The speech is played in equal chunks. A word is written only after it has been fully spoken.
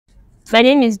My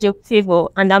name is Favour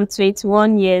and I'm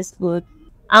 21 years old.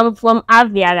 I'm from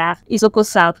Aviara, Isoko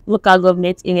South, local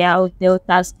government area of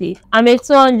Delta State. I'm a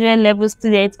 200 level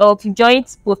student of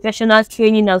Joint Professional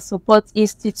Training and Support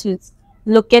Institute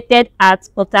located at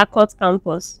Port Harcourt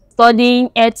campus, studying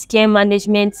healthcare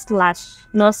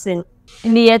management/nursing.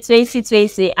 In the year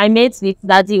 2020, I met with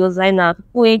Daddy Hosanna,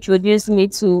 who introduced me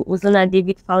to Hosanna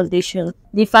David Foundation.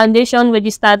 The foundation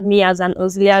registered me as an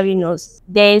auxiliary nurse,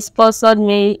 then sponsored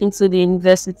me into the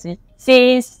university.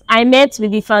 Since I met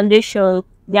with the foundation,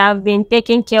 they have been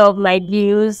taking care of my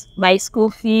bills, my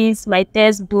school fees, my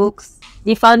textbooks.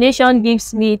 The foundation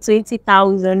gives me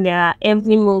 20,000 naira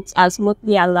every month as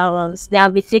monthly allowance. They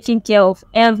have been taking care of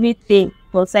everything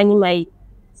concerning my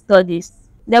studies.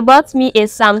 They bought me a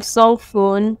Samsung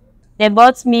phone. They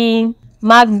bought me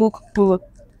MacBook Pro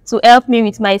to help me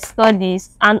with my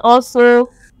studies and also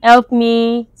help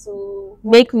me to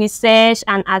make research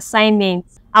and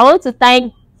assignments. I want to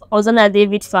thank Hosanna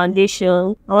David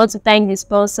Foundation. I want to thank the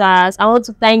sponsors. I want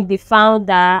to thank the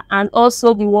founder and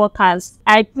also the workers.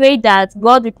 I pray that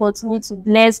God will continue to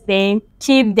bless them,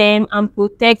 keep them, and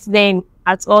protect them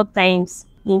at all times.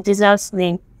 In Jesus'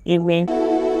 name, amen.